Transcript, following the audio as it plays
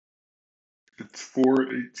It's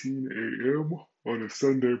 4:18 a.m. on a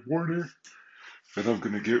Sunday morning, and I'm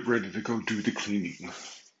gonna get ready to go do the cleaning.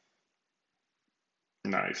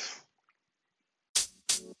 Nice.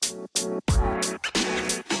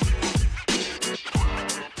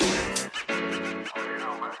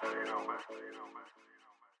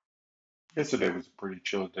 Yesterday was a pretty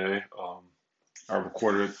chill day. I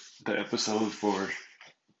recorded the episode for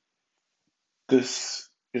this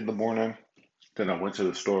in the morning. Then I went to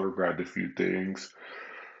the store, grabbed a few things.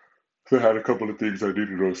 So I had a couple of things I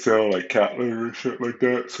needed on sale, like cat litter and shit like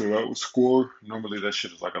that. So that was score. Normally that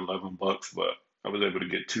shit is like $11, but I was able to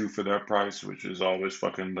get two for that price, which is always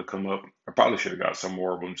fucking to come up. I probably should have got some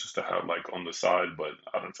more of them just to have like on the side, but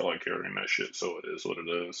I didn't feel like carrying that shit, so it is what it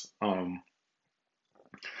is. I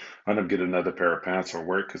ended up getting another pair of pants for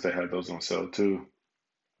work because they had those on sale too.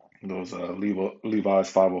 Those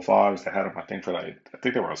Levi's 505s. They had them, I think, for like, I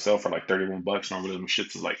think they were on sale for like $31. Normally them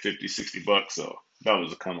shits is like 50, $60. So that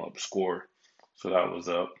was a come up score. So that was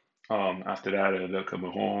up. After that, I ended up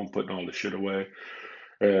coming home, putting all the shit away.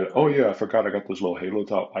 And oh yeah, I forgot I got those little Halo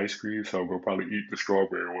Top ice cream, so I'm gonna probably eat the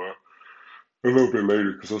strawberry one a little bit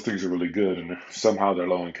later because those things are really good and somehow they're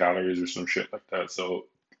low in calories or some shit like that. So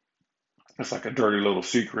it's like a dirty little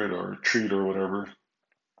secret or treat or whatever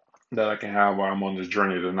that I can have while I'm on this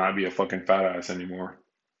journey to not be a fucking fat ass anymore.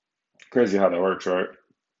 Crazy how that works, right?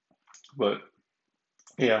 But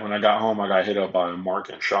yeah, when I got home, I got hit up by Mark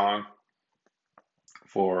and Sean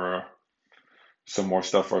for some more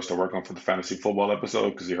stuff for us to work on for the fantasy football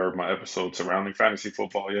episode because he heard my episode surrounding fantasy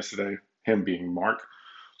football yesterday, him being Mark.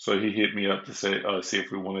 So he hit me up to say, see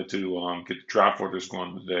if we wanted to get the draft orders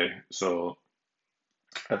going today. So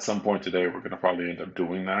at some point today, we're gonna probably end up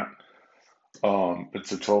doing that.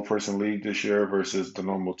 It's a 12-person league this year versus the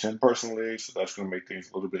normal 10-person league, so that's gonna make things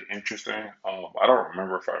a little bit interesting. I don't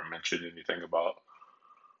remember if I mentioned anything about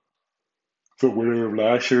the winner of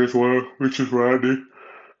last year's one, which is Rodney.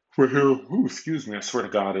 For him, ooh, excuse me, I swear to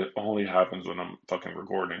God, it only happens when I'm fucking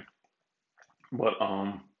recording. But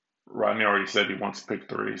Rodney already said he wants pick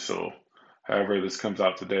three, so however this comes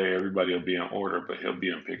out today, everybody will be in order, but he'll be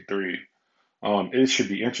in pick three. It should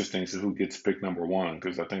be interesting to who gets pick number one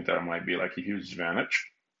because I think that might be like a huge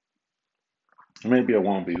advantage. Maybe it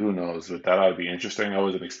won't be, who knows? But that ought to be interesting. I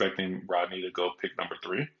wasn't expecting Rodney to go pick number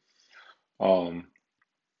three. Um,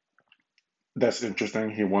 that's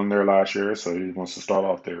interesting. He won there last year, so he wants to start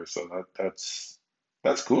off there. So that's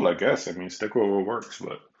cool, I guess. I mean, stick with what works,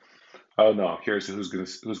 but oh no, I'm curious who's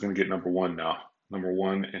gonna get number one now. Number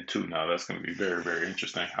one and two now. That's gonna be very, very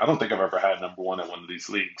interesting. I don't think I've ever had number one in one of these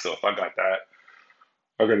leagues. So if I got that,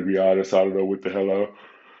 I gotta be honest, I don't know what the hell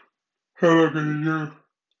I'm gonna do.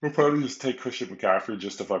 I'll probably just take Christian McCaffrey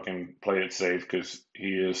just to fucking play it safe because he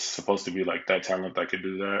is supposed to be like that talent that could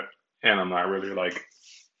do that. And I'm not really like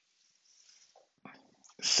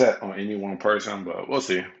set on any one person, but we'll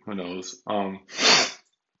see. Who knows?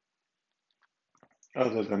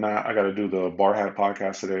 Other than that, I got to do the Bar Hat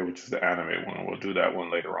podcast today, which is the anime one. We'll do that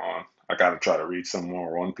one later on. I got to try to read some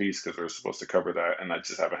more One Piece because we're supposed to cover that, and I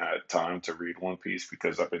just haven't had time to read One Piece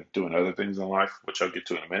because I've been doing other things in life, which I'll get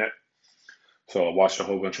to in a minute. So I watched a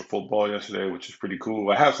whole bunch of football yesterday, which is pretty cool.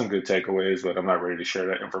 I have some good takeaways, but I'm not ready to share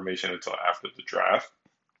that information until after the draft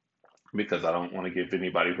because I don't want to give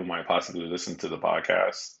anybody who might possibly listen to the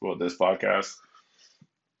podcast, well, this podcast,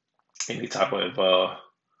 any type of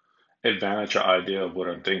advantage or idea of what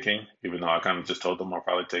I'm thinking, even though I kind of just told them I'll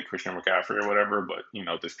probably take Christian McCaffrey or whatever. But,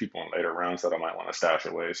 there's people in later rounds that I might want to stash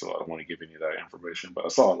away, so I don't want to give any of that information. But I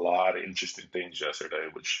saw a lot of interesting things yesterday,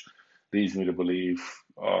 which leads me to believe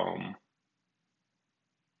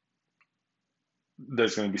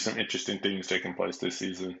there's going to be some interesting things taking place this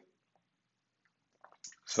season.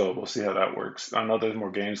 So we'll see how that works. I know there's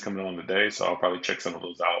more games coming on today, so I'll probably check some of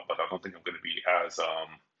those out, but I don't think I'm going to be as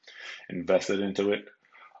invested into it.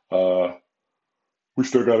 Uh, we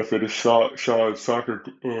still got to finish Sean's soccer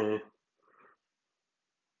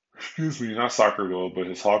excuse me, not soccer goal, but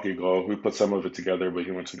his hockey goal. We put some of it together, but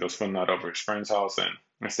he went to go spend that over at his friend's house. And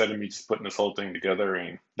instead of me just putting this whole thing together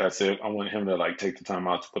and that's it, I want him to like take the time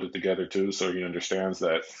out to put it together too, so he understands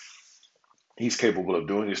that he's capable of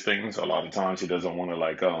doing these things. A lot of times he doesn't want to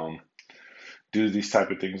like do these type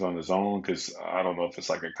of things on his own because I don't know if it's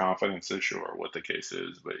like a confidence issue or what the case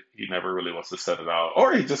is, but he never really wants to set it out,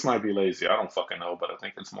 or he just might be lazy. I don't fucking know, but I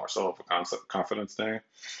think it's more so of a concept confidence thing.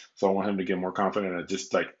 So I want him to get more confident at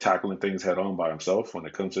just like tackling things head on by himself when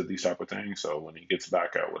it comes to these type of things. So when he gets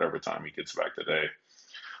back at whatever time he gets back today,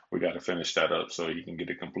 we got to finish that up so he can get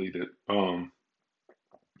it completed.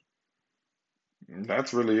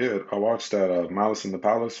 That's really it. I watched that Malice in the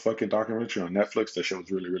Palace fucking documentary on Netflix. That shit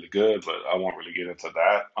was really, really good, but I won't really get into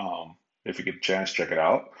that. If you get a chance, check it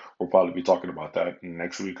out. We'll probably be talking about that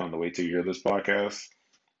next week on the way to hear this podcast.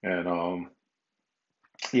 And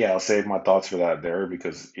yeah, I'll save my thoughts for that there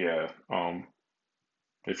because yeah,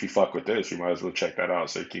 if you fuck with this, you might as well check that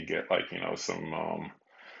out so you can get like, some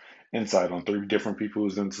insight on three different people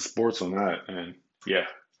who's into sports on that. And yeah,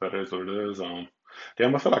 that is what it is.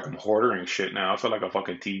 Damn, I feel like I'm hoarding shit now. I feel like a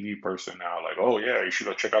fucking TV person now. Like, oh yeah, you should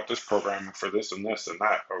go check out this programming for this and this and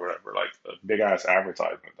that or whatever. Like a big ass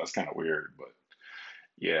advertisement. That's kind of weird, but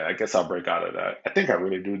yeah, I guess I'll break out of that. I think I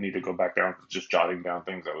really do need to go back down to just jotting down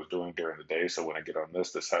things I was doing during the day. So when I get on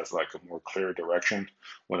this has like a more clear direction.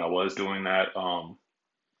 When I was doing that,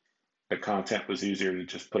 the content was easier to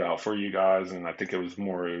just put out for you guys, and I think it was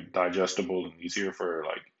more digestible and easier for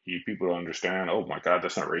like you people to understand. Oh my God,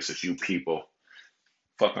 that's not racist, you people.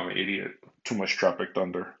 Fuck, I'm an idiot. Too much Tropic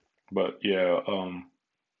Thunder. But yeah,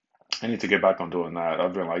 I need to get back on doing that.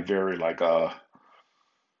 I've been like very like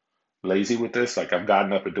lazy with this. Like I've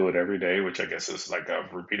gotten up and do it every day, which I guess is like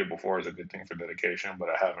I've repeated before is a good thing for dedication, but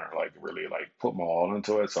I haven't like really like put my all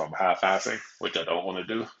into it. So I'm half-assing, which I don't want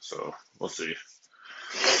to do. So we'll see.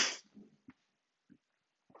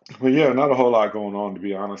 But yeah, not a whole lot going on to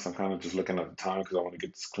be honest. I'm kind of just looking at the time because I want to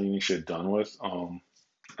get this cleaning shit done with.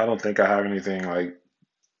 I don't think I have anything like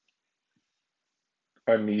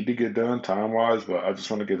I need to get done time wise, but I just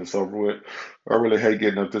want to get this over with. I really hate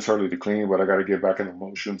getting up this early to clean, but I got to get back in the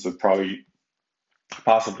motions of probably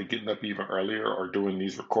possibly getting up even earlier or doing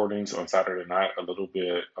these recordings on Saturday night a little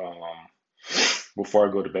bit before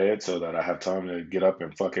I go to bed so that I have time to get up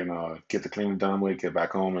and fucking get the cleaning done with, get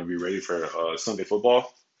back home and be ready for Sunday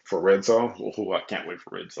football for Red Zone. Oh, I can't wait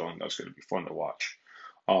for Red Zone. That's going to be fun to watch.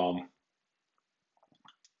 Um,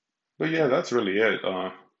 but yeah, that's really it.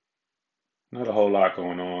 Not a whole lot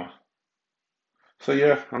going on. So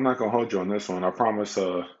yeah, I'm not gonna hold you on this one. I promise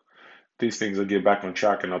these things will get back on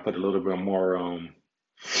track and I'll put a little bit more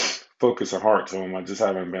focus and heart to them. I just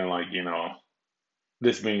haven't been like,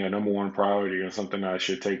 this being a number one priority or something that I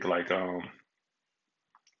should take like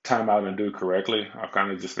time out and do correctly. I've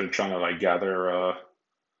kind of just been trying to like gather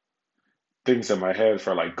things in my head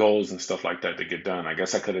for like goals and stuff like that to get done. I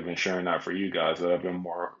guess I could have been sharing that for you guys, but I've been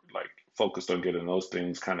more like focused on getting those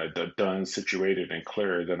things kind of done, situated, and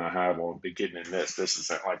clear than I have on beginning this. This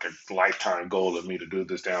isn't like a lifetime goal of me to do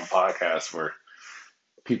this damn podcast for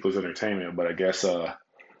people's entertainment, but I guess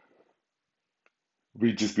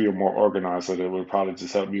we just being more organized, so that would probably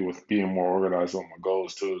just help me with being more organized on my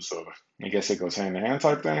goals too. So I guess it goes hand in hand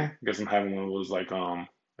type thing. I guess I'm having one of those like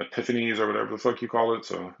epiphanies or whatever the fuck you call it.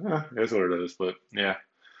 So yeah, that's what it is. But yeah,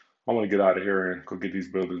 I want to get out of here and go get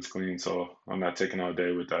these buildings clean. So I'm not taking all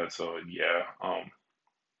day with that. So yeah,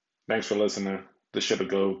 thanks for listening. This should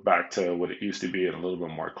go back to what it used to be and a little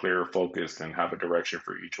bit more clear, focused, and have a direction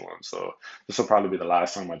for each one. So this will probably be the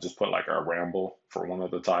last time I just put like a ramble for one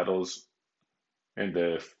of the titles in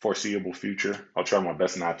the foreseeable future. I'll try my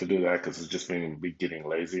best not to do that because it's just been be getting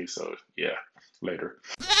lazy. So yeah, later.